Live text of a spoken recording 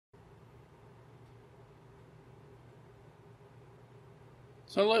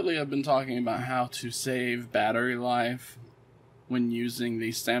So lately I've been talking about how to save battery life when using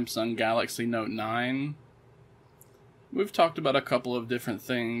the Samsung Galaxy Note 9. We've talked about a couple of different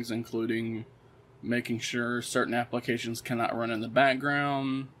things, including making sure certain applications cannot run in the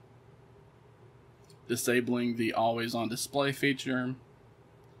background, disabling the always on display feature.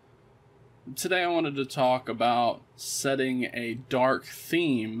 Today I wanted to talk about setting a dark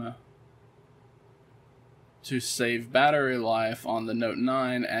theme to save battery life on the Note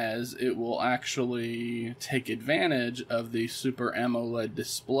 9, as it will actually take advantage of the Super AMOLED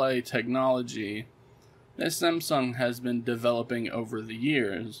display technology that Samsung has been developing over the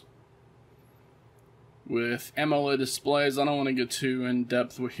years. With AMOLED displays, I don't want to get too in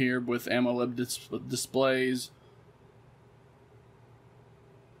depth here, but with AMOLED displays,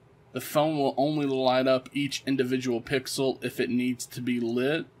 the phone will only light up each individual pixel if it needs to be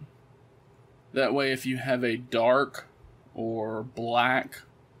lit. That way, if you have a dark or black,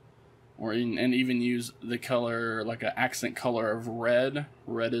 and even use the color like an accent color of red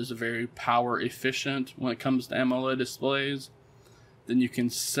is very power efficient when it comes to AMOLED displays, then you can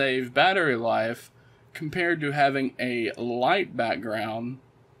save battery life compared to having a light background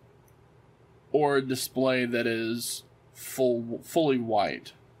or a display that is fully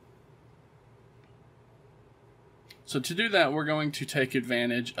white. So to do that, we're going to take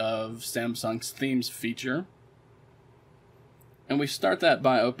advantage of Samsung's themes feature. And we start that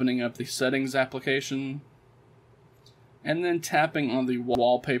by opening up the settings application and then tapping on the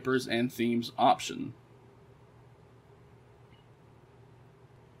wallpapers and themes option.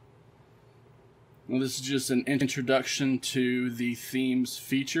 Well, this is just an introduction to the themes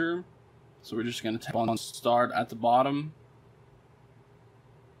feature. So we're just going to tap on start at the bottom.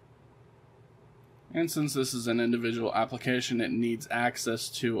 And since this is an individual application, it needs access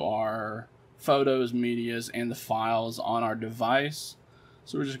to our photos, medias, and the files on our device.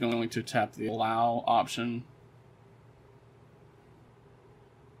 So we're just going to tap the allow option.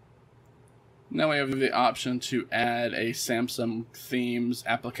 Now we have the option to add a Samsung Themes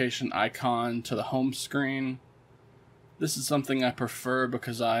application icon to the home screen. This is something I prefer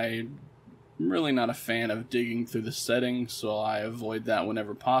because I'm really not a fan of digging through the settings, so I avoid that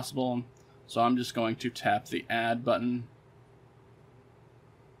whenever possible. So I'm just going to tap the add button.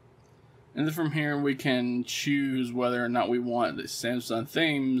 And then from here we can choose whether or not we want the Samsung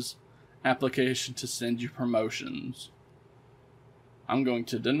Themes application to send you promotions. I'm going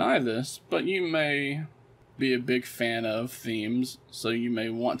to deny this, but you may be a big fan of themes, so you may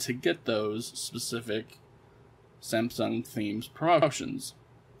want to get those specific Samsung Themes promotions.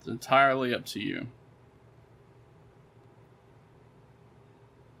 It's entirely up to you.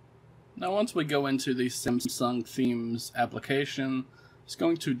 Now once we go into the Samsung Themes application, it's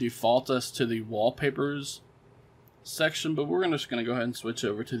going to default us to the wallpapers section, but we're just going to go ahead and switch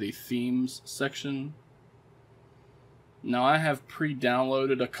over to the themes section. Now I have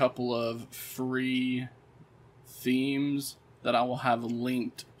pre-downloaded a couple of free themes that I will have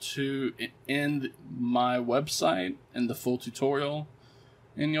linked to in my website in the full tutorial,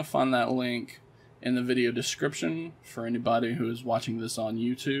 and you'll find that link in the video description for anybody who is watching this on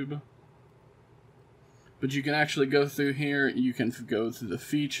YouTube. But you can actually go through here, you can go through the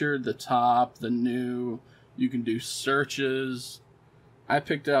featured, the top, the new, you can do searches. I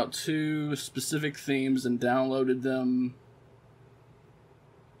picked out 2 specific themes and downloaded them,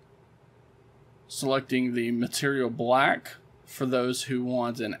 selecting the material black for those who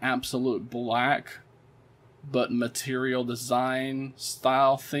want an absolute black but material design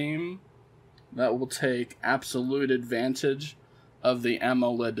style theme that will take absolute advantage of the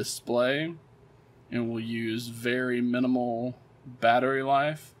AMOLED display and will use very minimal battery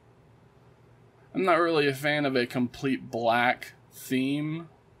life. I'm not really a fan of a complete black theme,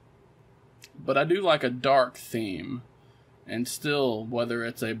 but I do like a dark theme. And still, whether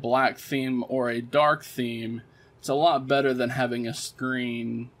it's a black theme or a dark theme, it's a lot better than having a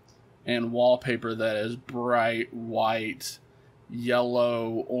screen and wallpaper that is bright white,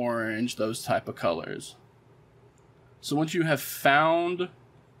 yellow, orange, those type of colors. So once you have found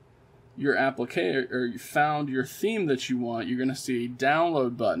your application, or you found your theme that you want, you're going to see a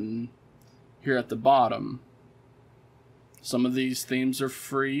download button here at the bottom. Some of these themes are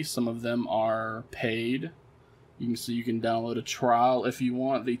free, some of them are paid. You can see you can download a trial if you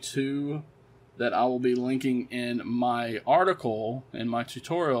want. The 2 that I will be linking in my article, in my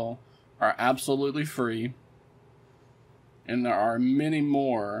tutorial, are absolutely free. And there are many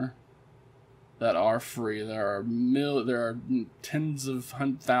more that are free. There are tens of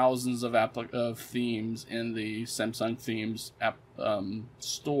thousands of themes in the Samsung Themes app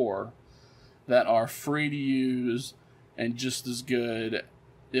store that are free to use and just as good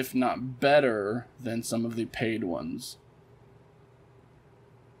if not better, than some of the paid ones.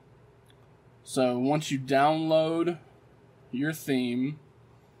 So once you download your theme,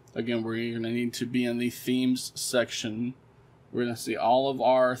 again, we're going to need to be in the themes section. We're going to see all of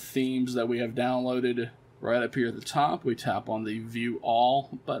our themes that we have downloaded right up here at the top. We tap on the View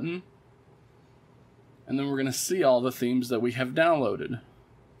All button. And then we're going to see all the themes that we have downloaded.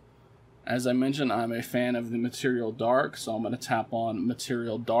 As I mentioned, I'm a fan of the Material Dark, so I'm going to tap on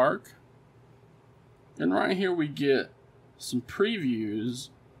Material Dark. And right here we get some previews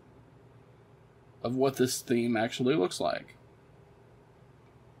of what this theme actually looks like.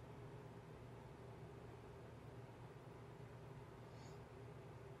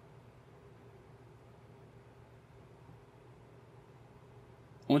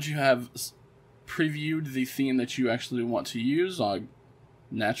 Once you have previewed the theme that you actually want to use, I'll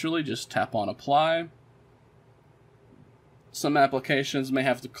naturally just tap on Apply. Some applications may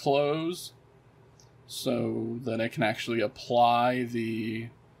have to close so that I can actually apply the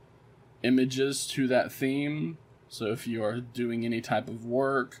images to that theme. So if you are doing any type of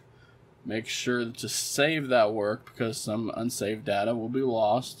work, make sure to save that work because some unsaved data will be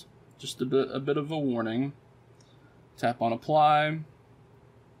lost. Just a bit of a warning. Tap on Apply.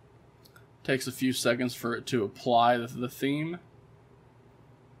 Takes a few seconds for it to apply the theme.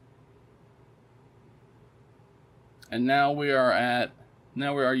 And now we are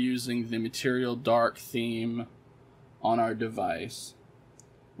using the Material Dark theme on our device.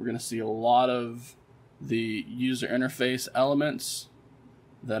 We're going to see a lot of the user interface elements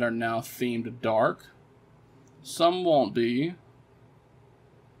that are now themed dark. Some won't be.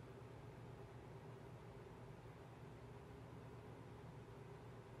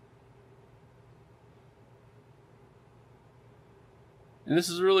 And this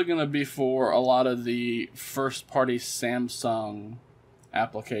is really going to be for a lot of the first-party Samsung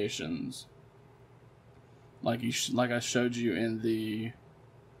applications, like I showed you in the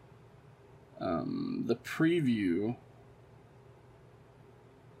preview.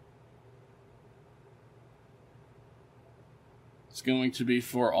 It's going to be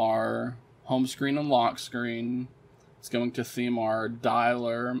for our home screen and lock screen. It's going to theme our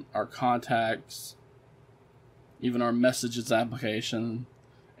dialer, our contacts, even our messages application.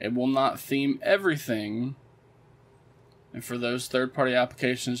 It will not theme everything. And for those third-party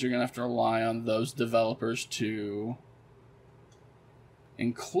applications, you're going to have to rely on those developers to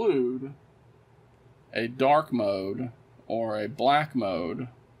include a dark mode or a black mode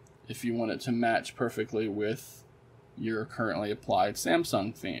if you want it to match perfectly with your currently applied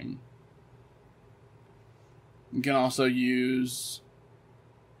Samsung theme. You can also use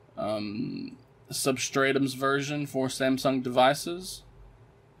Substratum's version for Samsung devices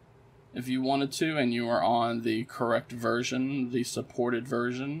if you wanted to, and you are on the correct version, the supported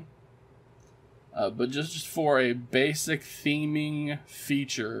version. But just for a basic theming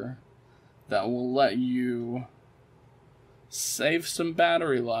feature that will let you save some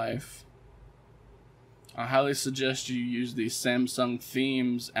battery life, I highly suggest you use the Samsung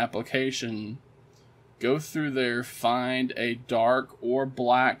Themes application. Go through there, find a dark or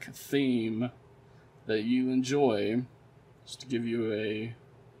black theme that you enjoy. Just to give you a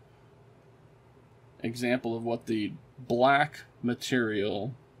example of what the black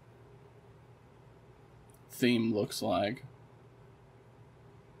Material theme looks like.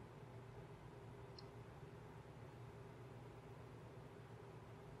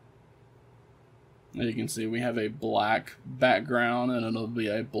 As you can see, we have a black background and it'll be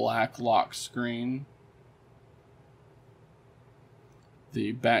a black lock screen.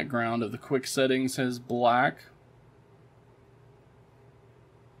 The background of the quick settings is black.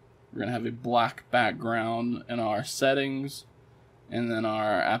 We're going to have a black background in our settings, and then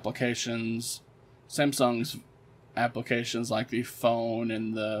our applications, Samsung's applications like the phone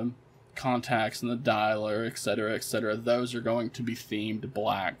and the contacts and the dialer, etc., those are going to be themed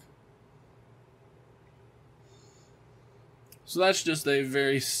black. So that's just a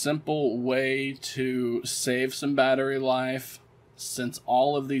very simple way to save some battery life. Since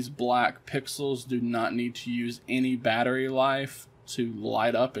all of these black pixels do not need to use any battery life to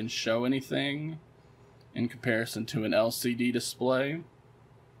light up and show anything in comparison to an LCD display,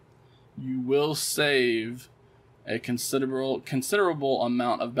 you will save a considerable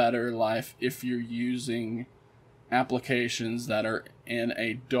amount of battery life if you're using applications that are in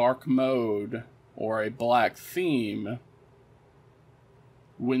a dark mode or a black theme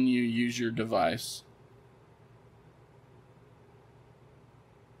when you use your device.